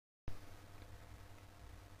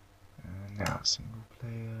Now, single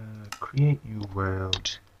player, create new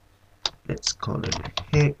world. Let's call it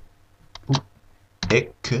Heck. Heck.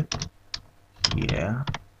 Yeah.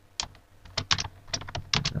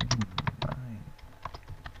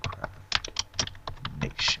 Minecraft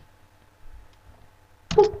Nation.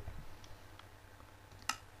 Woo.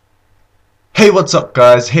 Hey, what's up,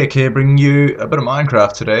 guys? Heck here, bringing you a bit of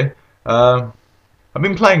Minecraft today. I've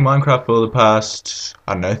been playing Minecraft for the past,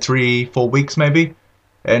 I don't know, 3-4 weeks maybe.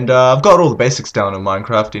 And I've got all the basics down in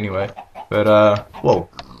Minecraft anyway. But, whoa.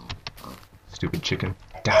 Stupid chicken.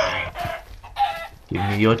 Die. Give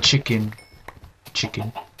me your chicken.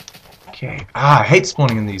 Chicken. Okay. I hate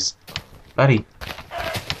spawning in these bloody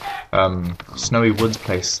snowy woods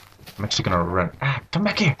place. I'm actually gonna run. Come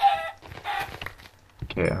back here.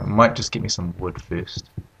 Okay, I might just get me some wood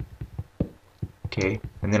first. Okay,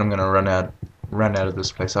 and then I'm gonna run out of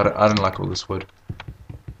this place. I don't like all this wood.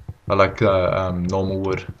 I like normal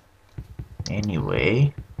wood.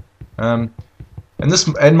 Anyway, in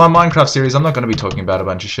my Minecraft series, I'm not going to be talking about a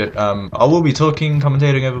bunch of shit. I will be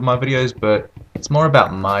commentating over my videos, but it's more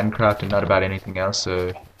about Minecraft and not about anything else.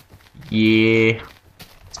 So, yeah,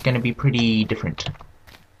 it's going to be pretty different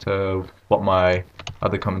to what my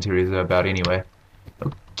other commentaries are about anyway.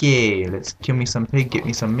 Okay, let's kill me some pig, get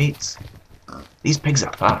me some meats. These pigs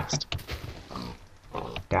are fast.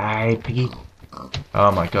 Die, piggy.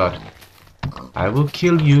 Oh my god. I will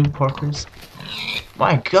kill you, porkers.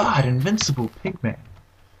 My god, Invincible Pigman.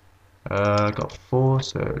 I got 4,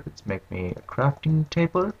 so let's make me a crafting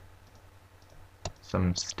table.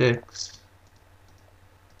 Some sticks.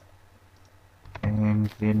 And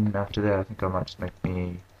then after that, I think I might just make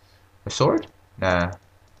me a sword? Nah.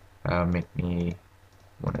 I'll make me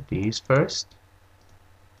one of these first.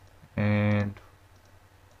 And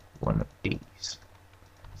one of these.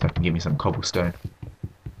 So I can give me some cobblestone.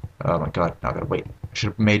 Oh my god, now I gotta wait. I should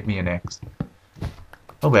have made me an axe.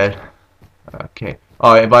 Oh well. Okay.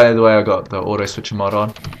 Oh, and by the way, I got the auto switcher mod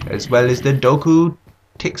on, as well as the Doku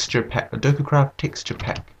texture pack, DokuCraft texture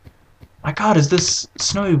pack. My god, is this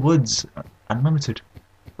snowy woods unlimited?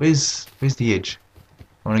 Where's the edge?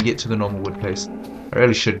 I want to get to the normal wood place. I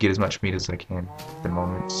really should get as much meat as I can at the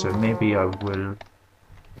moment, so maybe I will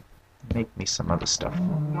make me some other stuff.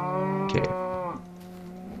 Okay.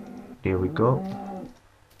 There we go.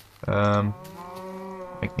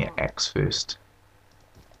 Make me an axe first.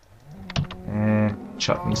 And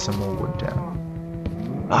chop me some more wood down.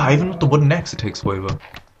 Even with the wooden axe it takes forever.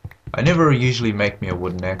 I never usually make me a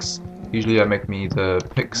wooden axe. Usually I make me the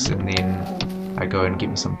picks and then I go and get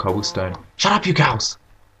me some cobblestone. Shut up, you cows!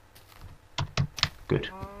 Good.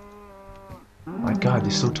 My god, they're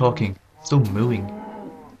still talking. Still mooing.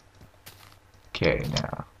 Okay,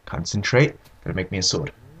 now concentrate. Gotta make me a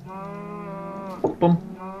sword. Boom.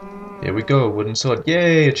 There we go, wooden sword.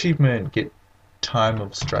 Yay, achievement. Get time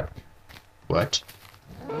of strike. What?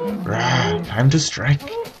 Rah, time to strike.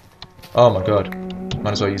 Oh my god.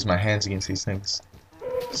 Might as well use my hands against these things.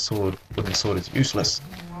 Sword, wooden sword is useless.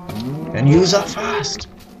 And use up fast.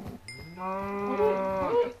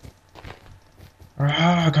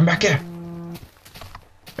 Rah, come back here.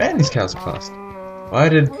 Man, these cows are fast. Why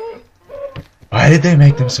did they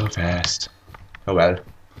make them so fast? Oh well.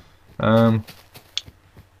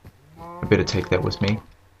 I better take that with me.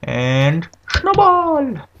 And snowball!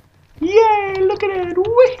 Yay! Look at it!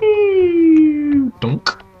 Woohoo!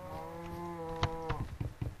 Dunk.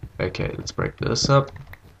 Okay, let's break this up.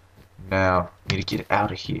 Now, need to get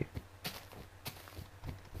out of here.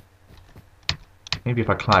 Maybe if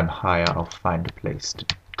I climb higher, I'll find a place to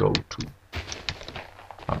go to.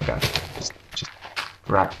 Oh my god! Just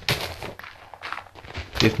grab.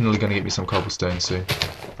 Definitely gonna get me some cobblestone soon.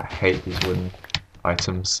 I hate these wooden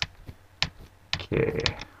items. Okay,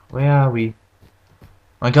 where are we?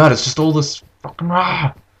 My god, it's just all this fucking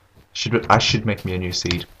rah! I should make me a new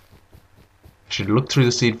seed. I should look through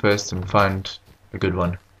the seed first and find a good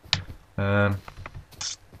one. Oh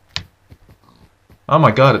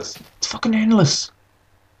my god, it's fucking endless!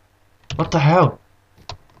 What the hell?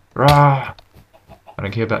 Rah! I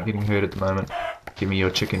don't care about getting hurt at the moment. Give me your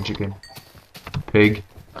chicken. Pig.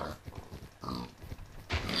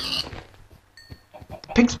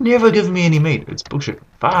 Pigs never give me any meat. It's bullshit.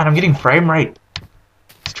 Fine, I'm getting frame rate.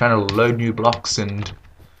 It's trying to load new blocks and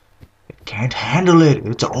it can't handle it.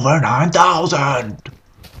 It's over 9,000.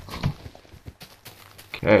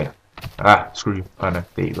 Okay. Screw you. Oh no,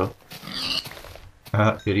 there you go.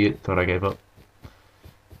 Idiot. Thought I gave up.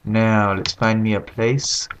 Now, let's find me a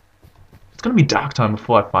place. It's gonna be dark time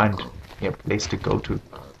before I find me a place to go to.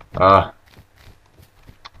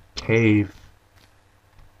 Cave.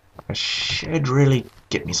 I should really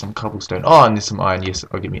get me some cobblestone. Oh, and there's some iron. Yes,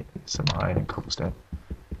 I'll give me some iron and cobblestone.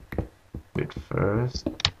 But first,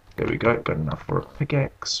 there we go. Got enough for a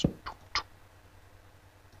pickaxe.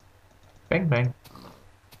 Bang bang.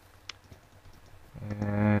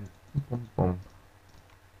 And boom boom.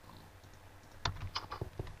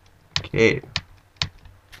 Okay.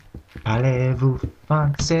 Parlez-vous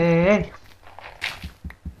français?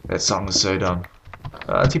 That song is so dumb.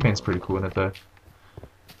 T-Pain's pretty cool in it though.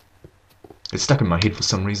 It's stuck in my head for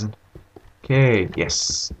some reason. Okay,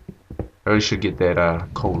 yes. I really should get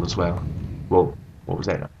that coal as well. Whoa, what was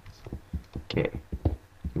that? Okay.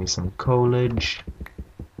 Give me some coalage.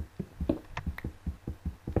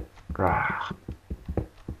 Rah.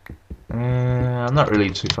 I'm not really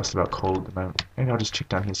too fussed about coal at the moment. Maybe I'll just check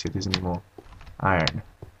down here see if there's any more iron.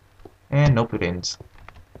 And nope, it ends.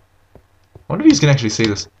 I wonder if you can actually see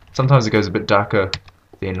this. Sometimes it goes a bit darker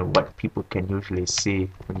than what people can usually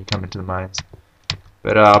see when you come into the mines.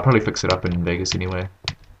 But I'll probably fix it up in Vegas anyway.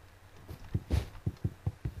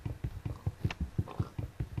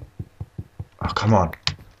 Oh, come on.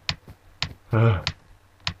 Oh,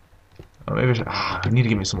 maybe I need to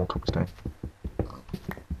get me some more cobblestone.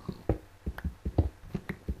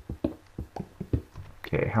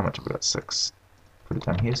 Okay, how much have I got? 6. Put it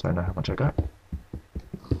down here so I know how much I got.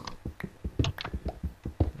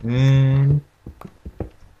 And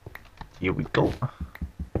here we go.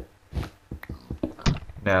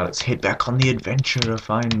 Now let's head back on the adventure to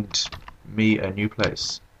find me a new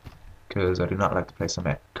place. Because I do not like the place I'm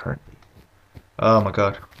at currently. Oh my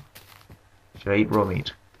god. Should I eat raw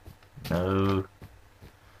meat? No.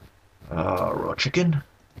 Raw chicken?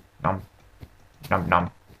 Nom. Nom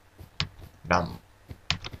nom. Nom.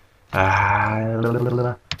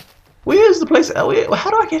 Where's the place? How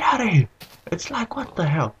do I get out of here? It's like, what the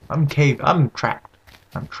hell? I'm trapped.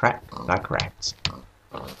 I'm trapped like rats.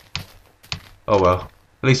 Oh well.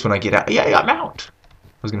 At least when I get out. Yeah, I'm out.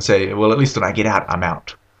 I was gonna say, well, at least when I get out, I'm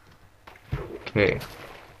out. Okay.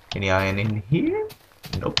 Any iron in here?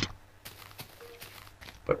 Nope.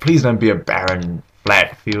 But please don't be a barren,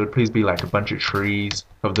 flat field. Please be like a bunch of trees.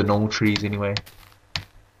 Of the normal trees, anyway.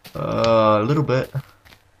 A little bit.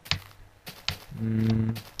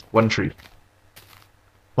 One tree.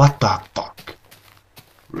 What the fuck?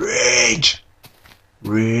 Rage!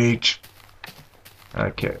 Rage.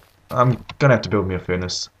 Okay. I'm gonna have to build me a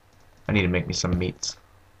furnace. I need to make me some meats.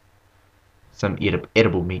 Some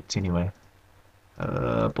edible meats, anyway.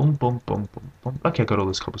 Boom, boom, boom, boom, boom. Okay, I got all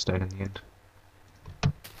this cobblestone in the end.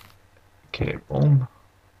 Okay, boom.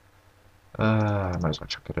 I might as well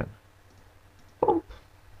chuck it in. Boom.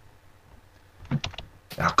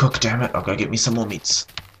 Now cook, damn it. I'll go get me some more meats.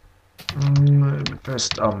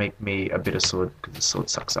 First, I'll make me a better sword, because the sword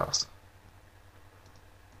sucks ass.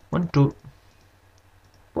 1, 2.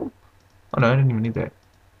 Boom. Oh no, I didn't even need that.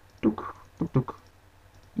 Dook, dook, dook.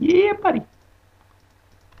 Yeah, buddy.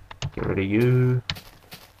 Get rid of you.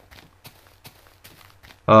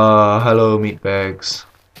 Hello, meat bags.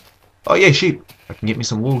 Oh yeah, sheep. I can get me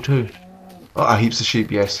some wool too. Oh, heaps of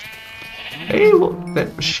sheep, yes. Hey, look,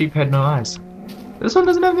 that sheep had no eyes. This one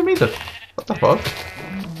doesn't have them either. What the fuck?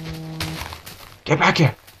 Get back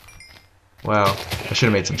here! Wow, I should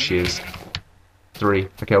have made some shears. 3.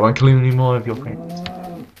 Okay, I won't kill any more of your friends.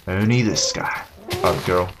 Only this guy. Oh,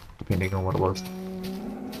 girl, depending on what it was.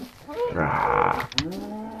 Rah.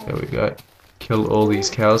 There we go. Kill all these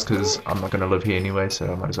cows, because I'm not going to live here anyway,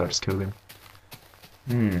 so I might as well just kill them.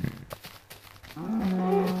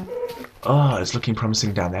 Oh, it's looking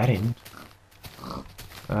promising down that end.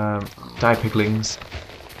 Die piglings.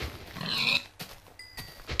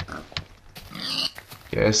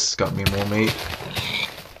 Yes, got me more meat.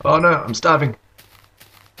 Oh no, I'm starving.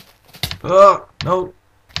 Oh, no.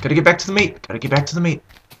 Gotta get back to the meat. Gotta get back to the meat.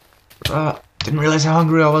 Didn't realize how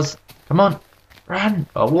hungry I was. Come on. Run.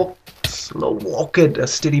 I'll walk at a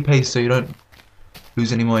steady pace so you don't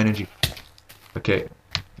lose any more energy. Okay.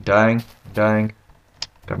 Dying. Dying.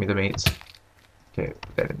 Got me the meats. Okay,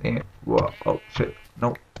 put that in there. Whoa. Oh, shit.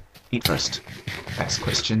 Nope. Eat first. Ask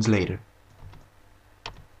questions later.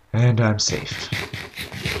 And I'm safe.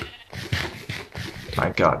 My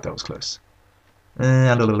god, that was close.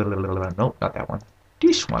 Nope, not that one.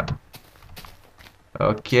 This one.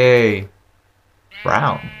 Okay.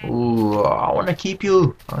 Brown. Ooh, I wanna keep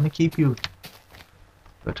you. I wanna keep you.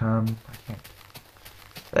 But I can't.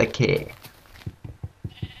 Okay.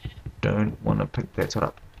 Don't wanna pick that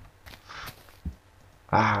up.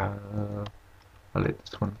 I'll let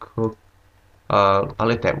this one cook. I'll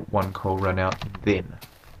let that one coal run out, and then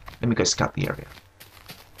let me go scout the area.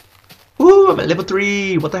 Ooh, I'm at level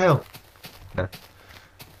 3. What the hell? No.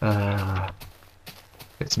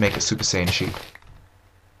 Let's make a Super Saiyan sheep.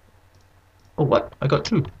 Oh, what? I got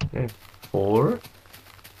 2. Okay. 4.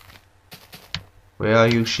 Where are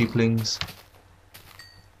you, sheeplings?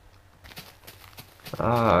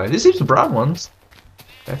 Ah, this seems the brown ones.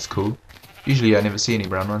 That's cool. Usually I never see any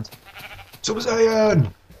brown ones. Super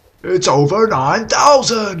Saiyan! It's over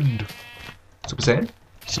 9,000! Super Saiyan?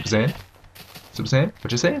 Super Saiyan? Super Saiyan?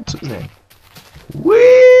 What you saying? Super Saiyan.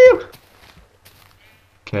 Woo!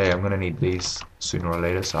 Okay, I'm gonna need these sooner or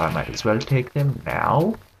later, so I might as well take them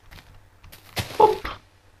now. Bump!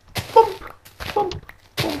 Bump! Bump!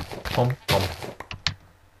 Bump! Bump! Bump!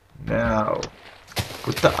 Now,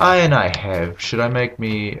 with the iron I have, should I make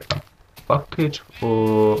me a bucket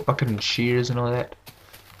and shears and all that?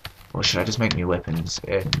 Or should I just make me weapons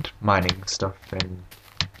and mining stuff and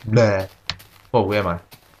blah? Oh, where am I?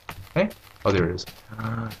 Hey? Oh, there it is.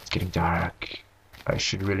 It's getting dark. I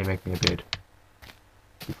should really make me a bed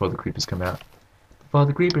before the creepers come out. Before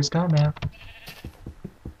the creepers come out.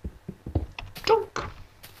 Junk.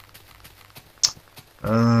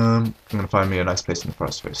 I'm gonna find me a nice place in the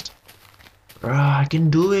forest first. I can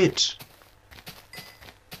do it.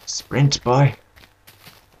 Sprint, boy.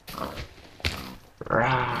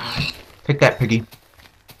 Take that, piggy.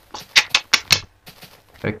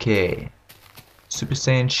 Okay. Super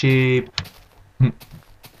Saiyan shape.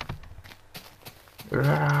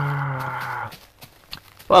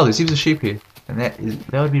 Wow, there seems a sheep here, and that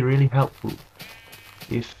would be really helpful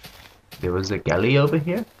if there was a galley over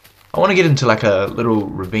here. I want to get into like a little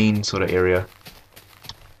ravine sort of area,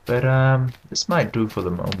 but this might do for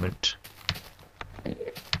the moment.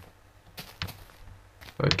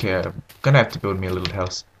 Okay, I'm gonna have to build me a little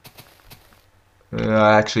house.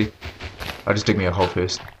 Actually, I'll just dig me a hole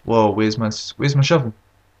first. Whoa, where's my shovel?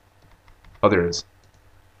 Oh, there it is.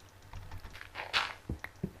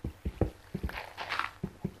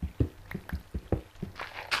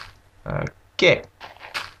 Okay.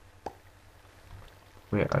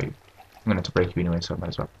 Where are you? I'm gonna have to break you anyway, so I might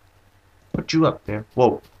as well put you up there.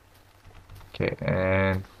 Whoa. Okay,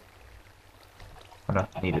 and oh no,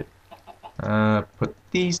 I need it. Put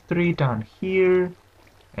these 3 down here,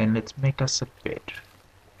 and let's make us a bed.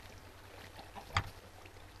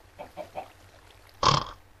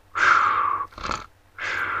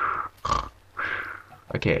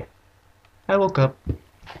 Okay, I woke up.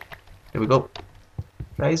 Here we go.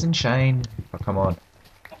 Rise and shine. Oh, come on.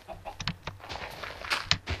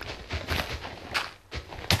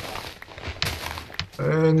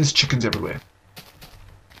 And there's chickens everywhere.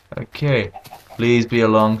 Okay. Please be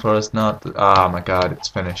along for us not to... Ah, my god, it's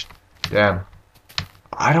finished. Damn.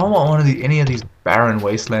 I don't want any of these barren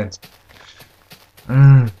wastelands.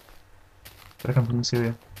 Did I come from this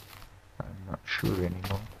area? I'm not sure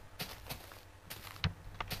anymore.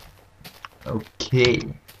 Okay.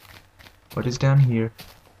 What is down here?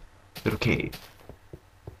 Little cave.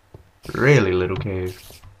 Really little cave.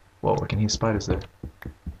 Whoa, I can hear spiders there.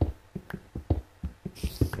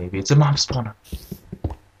 Maybe it's a mob spawner.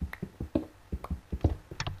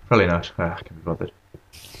 Probably not. I can't be bothered.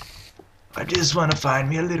 I just want to find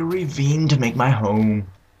me a little ravine to make my home.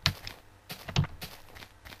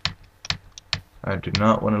 I do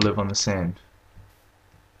not want to live on the sand.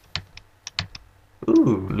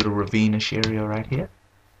 Ooh, little ravine-ish area right here.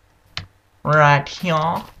 Right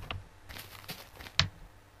here.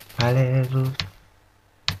 High level.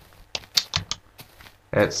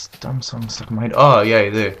 That's dumb song stuck in my head. Oh, yeah,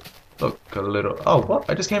 there. Look, a little... Oh, what?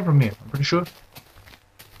 I just came from here. I'm pretty sure.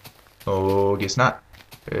 Oh, guess not.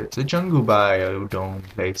 It's a jungle biodome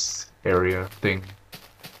place area thing.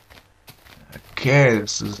 Okay,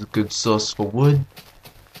 this is a good source for wood.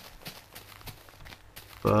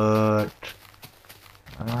 But...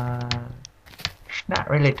 it's not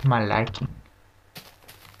really to my liking.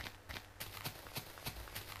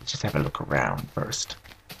 Let's just have a look around first.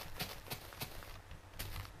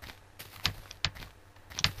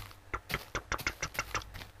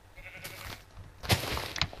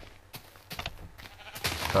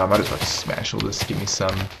 I might as well smash all this, give me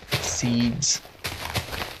some seeds.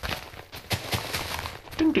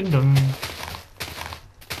 Ding ding ding.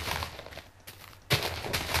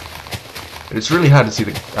 It's really hard to see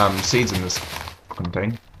the seeds in this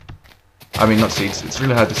contain. I mean, not seeds, it's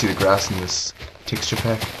really hard to see the grass in this texture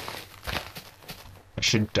pack. I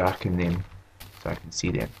should darken them so I can see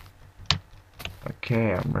them.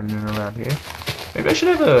 Okay, I'm running around here. Maybe I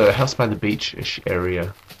should have a house by the beach-ish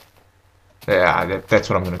area. Yeah, that's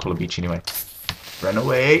what I'm going to call a beach anyway. Run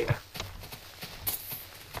away!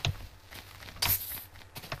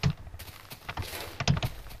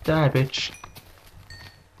 Die, bitch!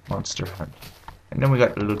 Monster hunt. And then we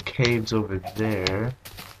got the little caves over there.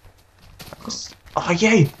 Oh,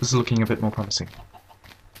 yay! This is looking a bit more promising.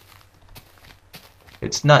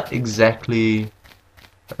 It's not exactly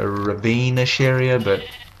a ravine-ish area, but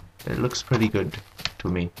it looks pretty good to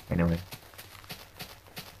me, anyway.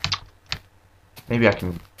 Maybe I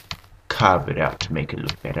can carve it out to make it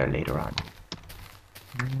look better later on.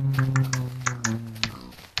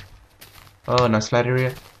 Oh, nice flat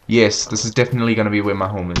area. Yes, this is definitely going to be where my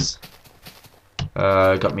home is.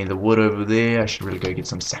 Got me the wood over there. I should really go get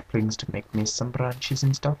some saplings to make me some branches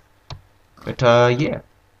and stuff. But, yeah.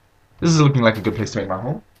 This is looking like a good place to make my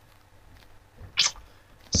home.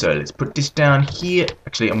 So, let's put this down here.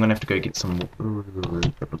 Actually, I'm going to have to go get some...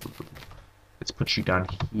 Let's put you down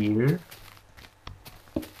here.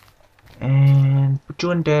 And put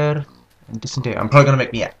you in there. And this in there. I'm probably going to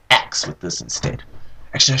make me an axe with this instead.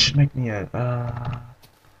 Actually, I should make me a...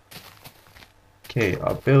 Okay,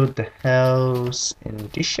 I'll build the house in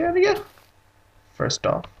this area. First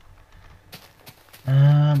off.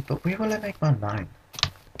 But where will I make my mine?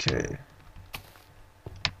 Okay.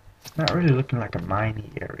 It's not really looking like a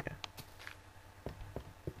miney area.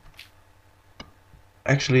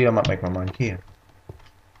 Actually, I might make my mine here.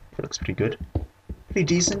 It looks pretty good. Pretty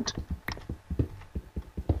decent.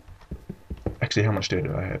 Actually, how much dirt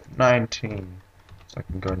do I have? 19. So I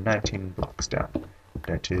can go 19 blocks down.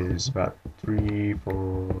 That is about 3,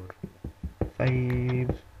 4,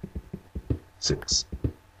 5, 6.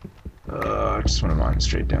 I just want to mine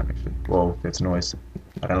straight down, actually. Whoa, that's noise.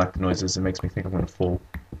 I don't like the noises, it makes me think I'm going to fall.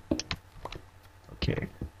 Okay.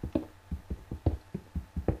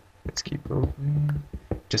 Let's keep going.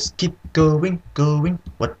 Just keep going, going.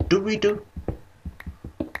 What do we do?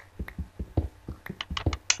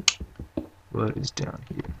 What is down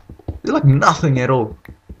here? There's like nothing at all.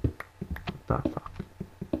 What the fuck?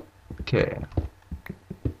 Okay.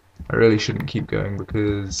 I really shouldn't keep going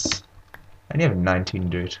because I only have 19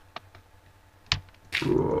 dirt.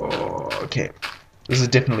 Okay. This is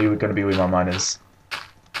definitely going to be where my mine is.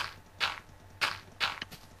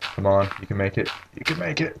 Come on, you can make it. You can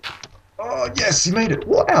make it. Oh, yes, you made it.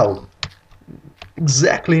 Wow.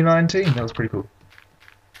 Exactly 19. That was pretty cool.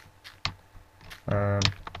 My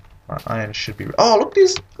iron should be... Oh, look,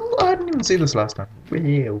 this... I didn't even see this last time.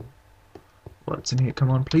 Wow. What's in here?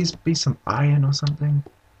 Come on, please be some iron or something.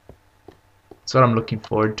 That's what I'm looking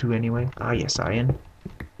forward to anyway. Ah, yes, iron.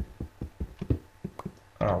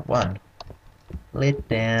 Oh, 1. Let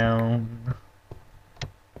down.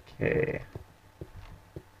 Okay. I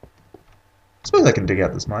suppose I can dig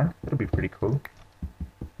out this mine. That'll be pretty cool.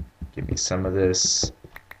 Give me some of this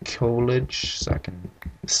coalage so I can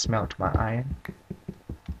smelt my iron.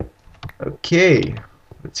 Okay.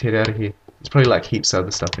 Let's head out of here. There's probably like heaps of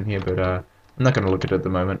other stuff in here, but I'm not going to look at it at the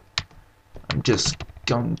moment. I'm just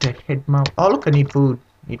going to head my... Oh, look, I need food.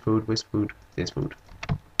 Need food. Where's food? There's food.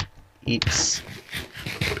 Eat.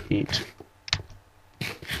 Eat.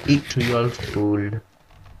 Eat to your food.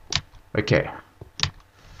 Okay.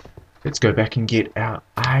 Let's go back and get our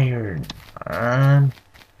iron. I'm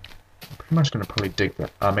pretty much gonna probably dig the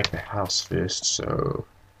make the house first, so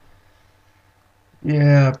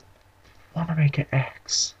yeah. I wanna make an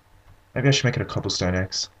axe. Maybe I should make it a cobblestone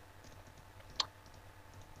axe.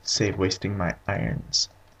 Save wasting my irons.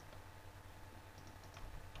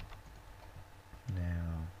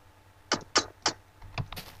 Now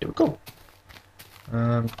there we go.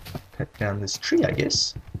 Cut down this tree, I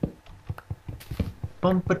guess.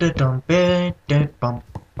 Bum ba da dum ba da bum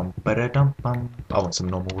bum ba da dum bum. I want some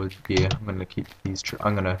normal wood. Yeah, I'm gonna keep these.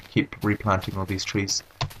 I'm gonna keep replanting all these trees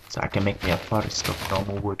so I can make me a forest of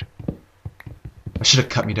normal wood. I should have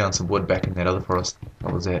cut me down some wood back in that other forest.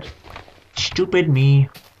 What was that? Stupid me.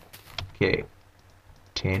 Okay.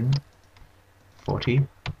 10, 40.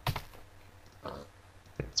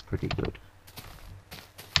 That's pretty good.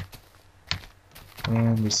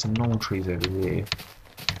 And there's some normal trees over there.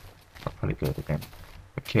 I'll probably go to them.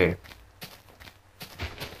 Okay.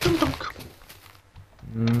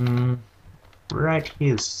 Right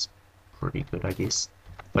here's pretty good, I guess.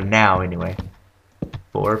 For now, anyway.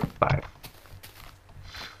 4, 5.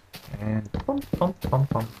 And bump, bump, bump,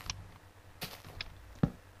 bump.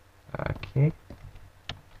 Okay.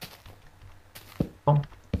 Bump,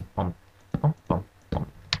 bump, bump, bump, bump.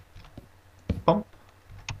 Bump.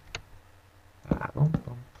 Bump,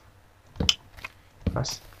 bump.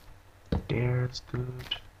 Press. There's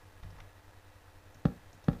good.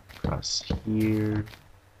 Across here.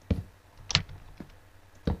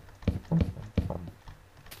 Bum, bum, bum.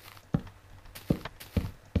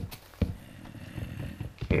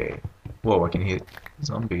 Okay. Whoa, I can hear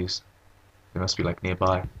zombies. They must be like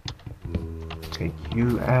nearby. Take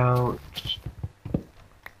you out.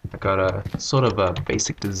 I got a sort of a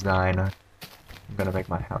basic design I'm gonna make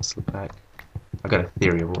my house look like. I got a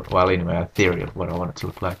theory of what, well anyway, a theory of what I want it to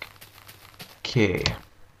look like. Okay.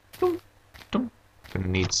 Gonna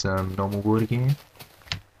need some normal wood again.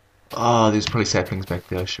 Oh, there's probably saplings back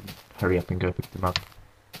there. I should hurry up and go pick them up.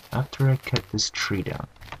 After I cut this tree down.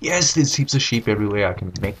 Yes, there's heaps of sheep everywhere. I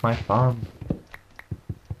can make my farm.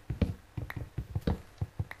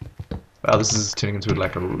 Wow, this is turning into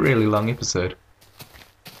like a really long episode.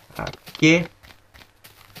 Okay.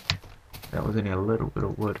 That was only a little bit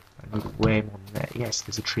of wood. I need way more than that. Yes,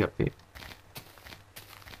 there's a tree up there.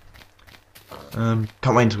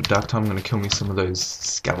 Can't wait until dark time. I'm gonna kill me some of those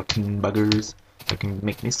skeleton buggers. So I can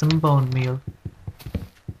make me some bone meal.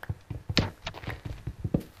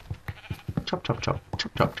 Chop, chop, chop,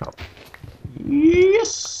 chop, chop, chop.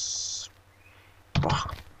 Yes!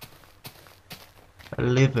 Wow.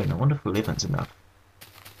 11. I wonder if 11's enough.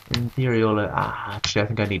 In theory, actually, I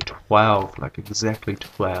think I need 12. Like, exactly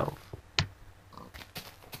 12.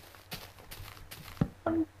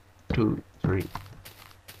 1, 2, 3.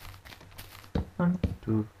 1,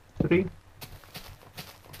 2, 3.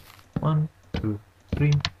 1, 2,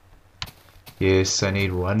 3. Yes, I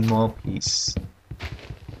need one more piece.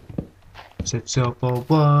 Set sail for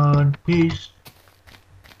one piece.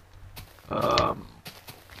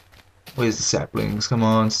 Where's the saplings? Come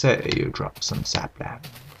on, say you drop some saplings.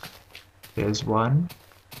 There's 1.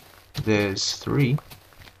 There's 3.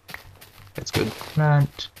 That's good.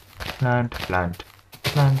 Plant, plant, plant,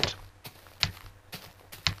 plant.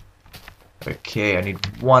 Okay, I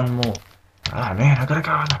need 1 more. Ah man, I gotta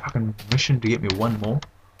go on a fucking mission to get me 1 more.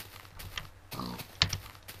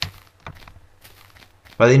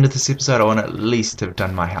 By the end of this episode, I want to at least have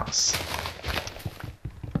done my house.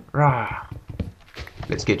 Rah.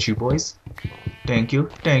 Let's get you boys. Thank you,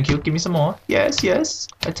 thank you. Give me some more. Yes, yes,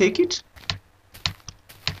 I take it.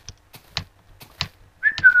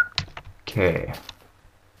 Okay.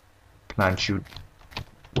 Plant you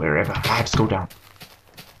wherever. Ah, just go down.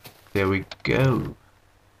 There we go.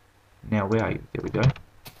 Now, where are you? There we go.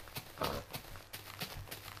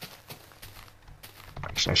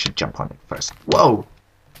 Actually, I should jump on it first. Whoa!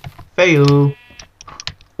 Fail!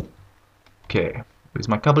 Okay, where's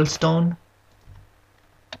my cobblestone?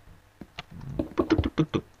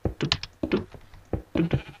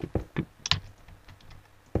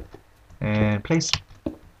 And place.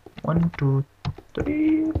 1, 2,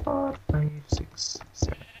 3, 4, 5, 6,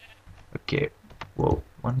 7. Okay. Whoa.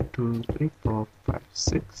 1, 2, 3, 4, 5,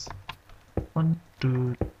 6. 1,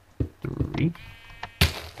 2, 3.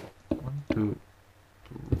 1, 2,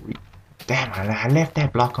 3. Damn, I left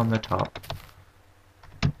that block on the top.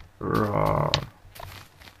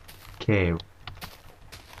 Okay.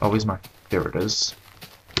 Oh, where's my... There it is.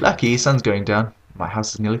 Lucky, sun's going down. My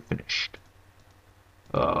house is nearly finished.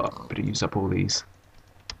 Better use up all these.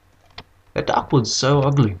 That dark wood's so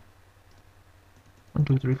ugly. 1,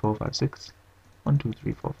 2, 3, 4, 5, 6. 1, 2,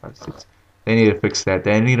 3, 4, 5, 6. They need to fix that.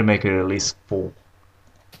 They need to make it at least 4.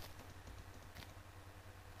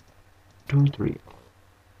 2, 3.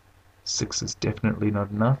 6 is definitely not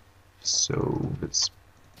enough. So let's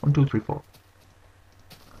 1, 2, 3, 4.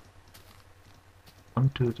 1,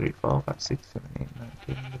 2, 3, 4, 5, 6, 7, 8, 9,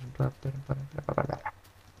 10, 11, 12, 13, 14, 15, blah, blah, blah.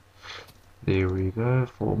 There we go.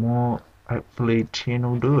 4 more. Hopefully 10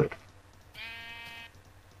 will do it.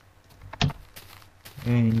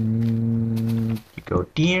 And you go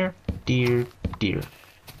deer, deer, deer.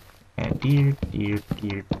 And deer, deer,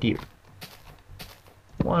 deer, deer.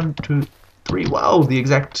 1, 2, 3. Wow, the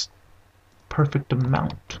exact perfect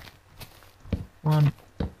amount. 1,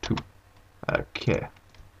 2. Okay.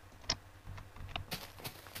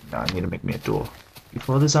 Now I need to make me a door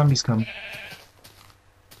before the zombies come.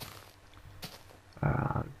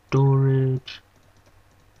 Storage.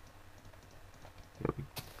 There we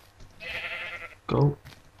go.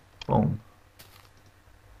 Boom.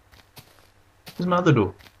 There's my other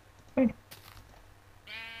door. Hey.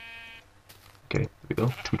 Okay, there we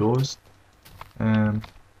go. 2 doors.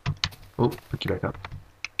 Oh, pick you back up.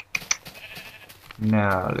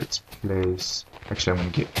 Now let's place. Actually,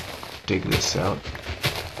 I'm gonna dig this out.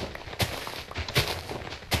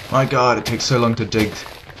 My God, it takes so long to dig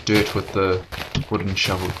dirt with the wooden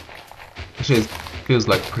shovel. Actually, it feels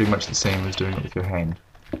like pretty much the same as doing it with your hand.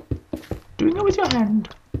 Doing it with your hand.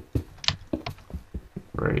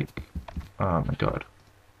 Break. Oh my God.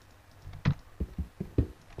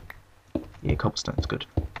 Yeah, cobblestone's good.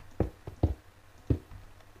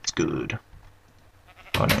 It's good.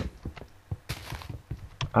 Oh no.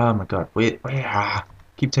 Oh my God. Wait.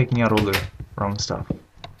 Keep taking out all the wrong stuff.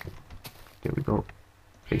 There we go.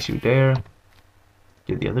 Place you there.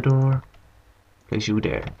 Get the other door. Place you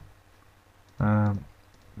there.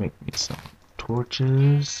 Make me some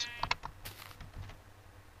torches.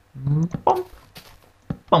 bump,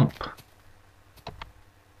 bump, bump.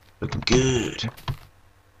 Looking good.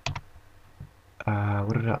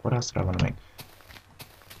 What else did I want to make?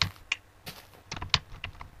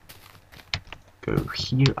 Go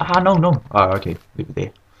here. Ah, no, no. Oh, okay. Leave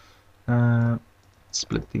it there.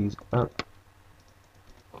 Split these up.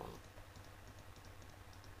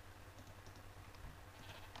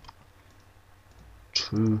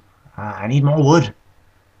 Two. I need more wood.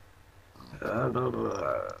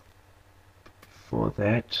 For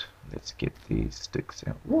that, let's get these sticks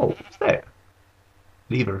out. Whoa, what's that?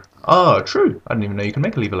 Lever. Oh, true. I didn't even know you can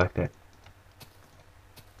make a lever like that.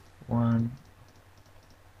 1.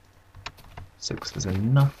 6 is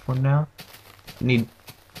enough for now. Need.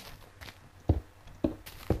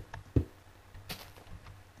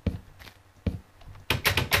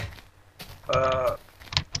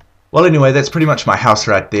 Well, anyway, that's pretty much my house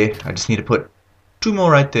right there. I just need to put 2 more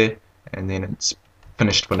right there, and then it's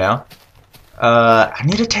finished for now. I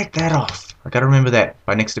need to take that off. I gotta remember that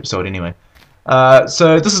by next episode anyway.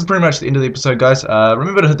 So this is pretty much the end of the episode, guys.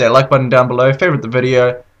 Remember to hit that like button down below, favorite the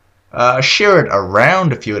video, share it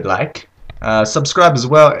around if you would like, subscribe as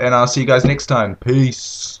well, and I'll see you guys next time.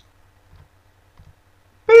 Peace.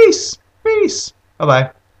 Peace. Peace.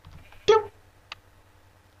 Bye-bye.